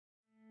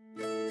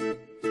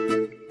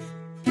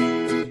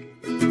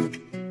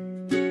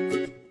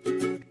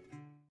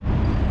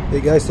Hey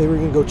guys, today we're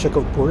going to go check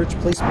out Portage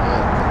Place Mall.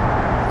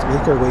 Let's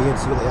make our way in and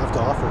see what they have to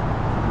offer.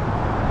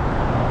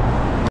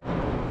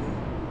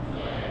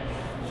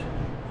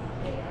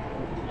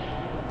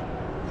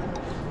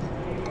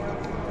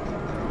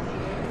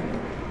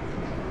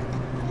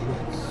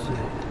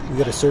 We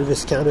got a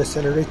Service Canada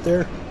Center right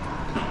there.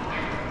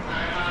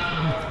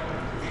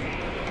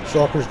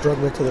 Shoppers Drug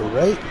Mart to the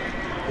right.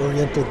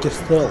 Oriental Gifts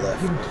to the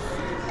left.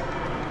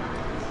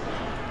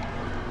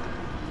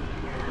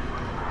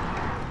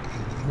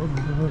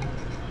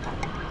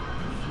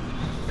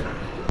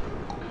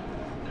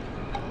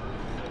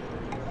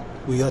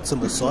 We got some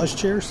massage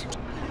chairs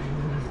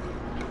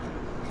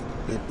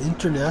and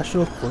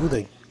international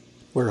clothing.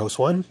 Warehouse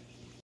 1.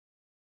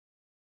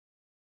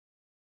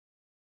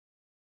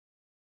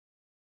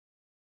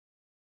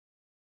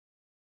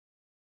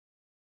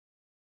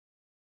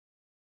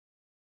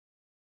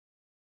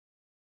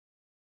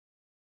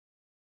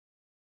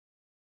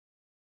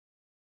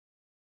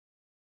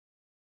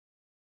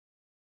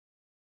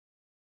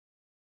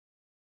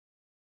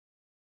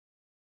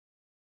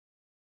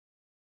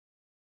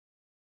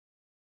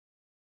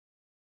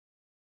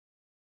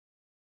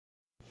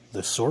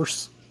 The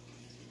Source,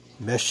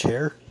 Mesh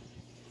Hair,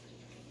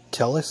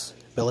 TELUS,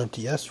 Bell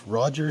MTS,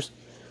 Rogers,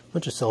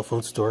 bunch of cell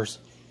phone stores.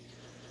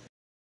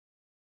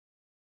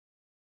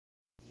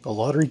 A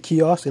lottery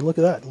kiosk, and look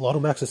at that, Lotto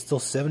Max is still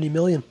 70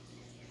 million.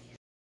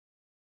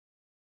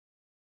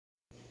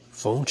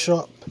 Phone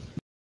shop.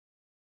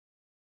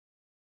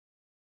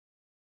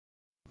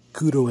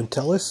 Kudo and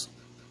TELUS.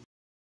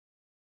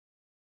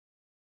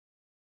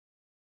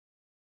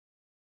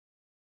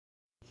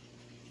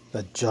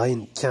 A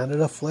giant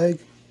Canada flag.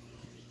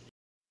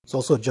 There's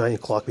also a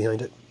giant clock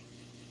behind it.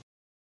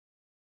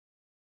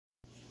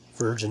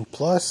 Virgin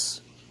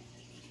Plus.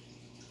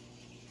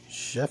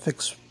 Chef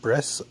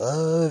Express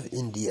of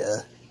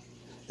India.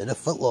 And a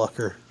Foot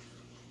Locker.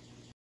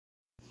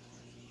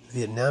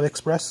 Vietnam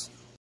Express.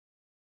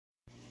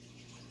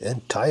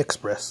 And Thai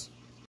Express.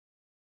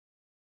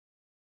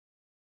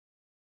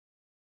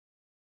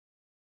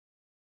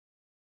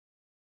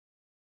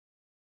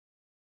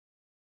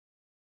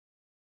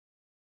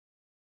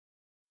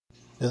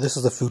 Now this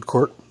is the food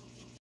court.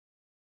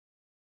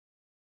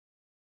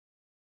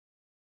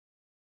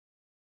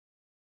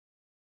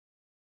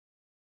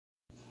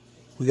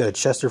 We got a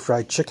Chester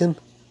Fried Chicken,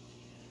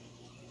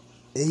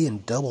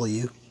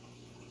 A&W,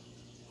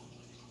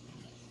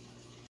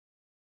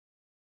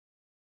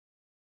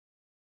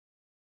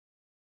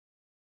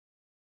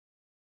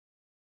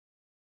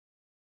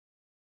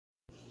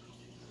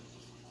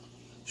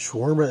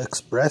 Shawarma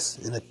Express,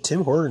 and a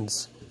Tim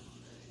Hortons,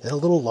 and a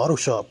little lotto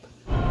shop.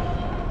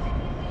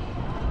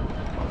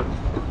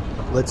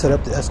 Let's head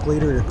up the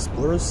escalator and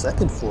explore the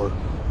second floor.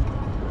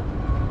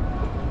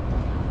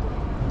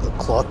 The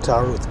clock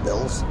tower with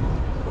bells.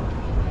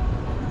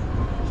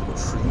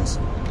 Trees.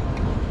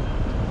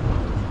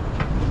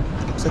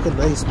 Looks like a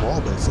nice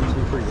mall, but it seems to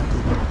be pretty empty.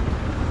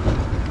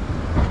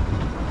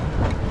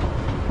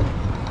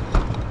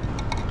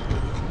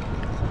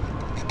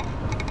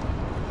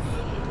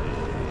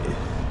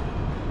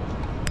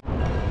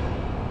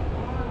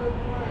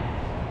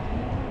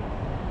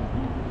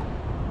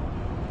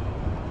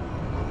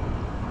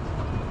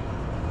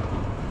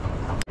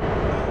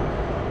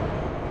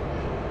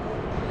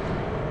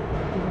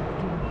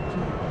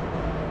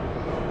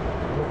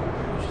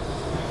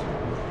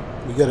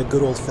 We got a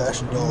good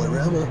old-fashioned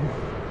Dollarama.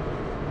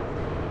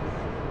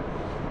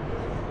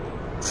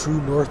 True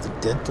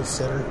North Dental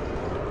Center.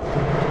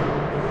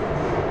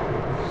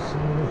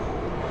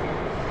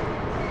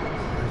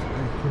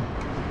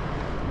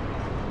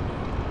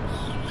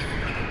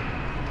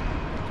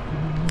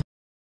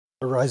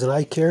 Horizon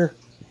Eye Care.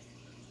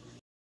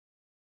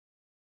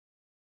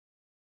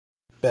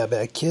 Bad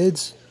Bad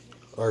Kids.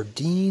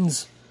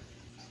 Ardene's.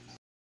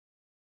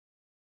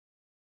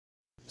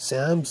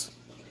 Sam's.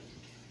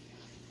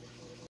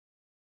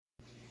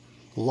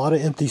 A lot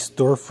of empty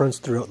storefronts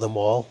throughout the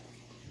mall.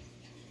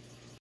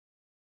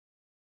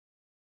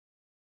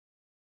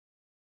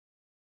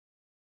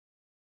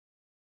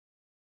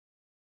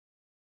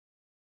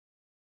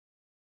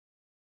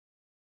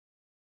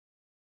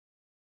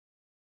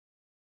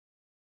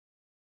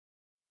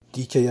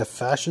 DKF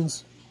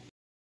Fashions.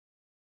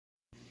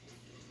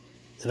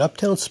 And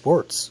Uptown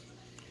Sports.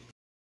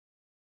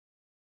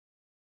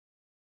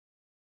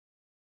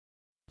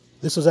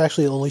 This was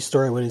actually the only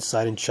store I went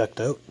inside and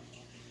checked out.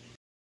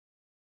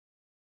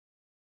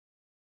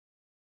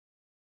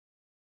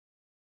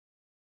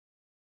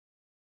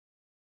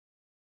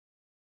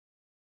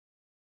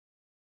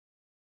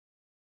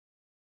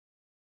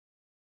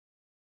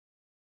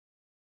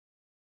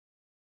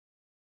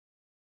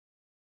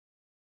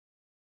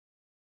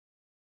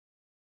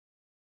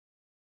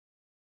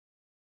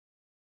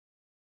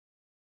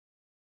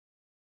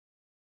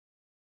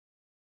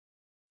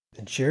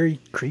 And Cherry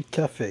Creek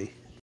Cafe.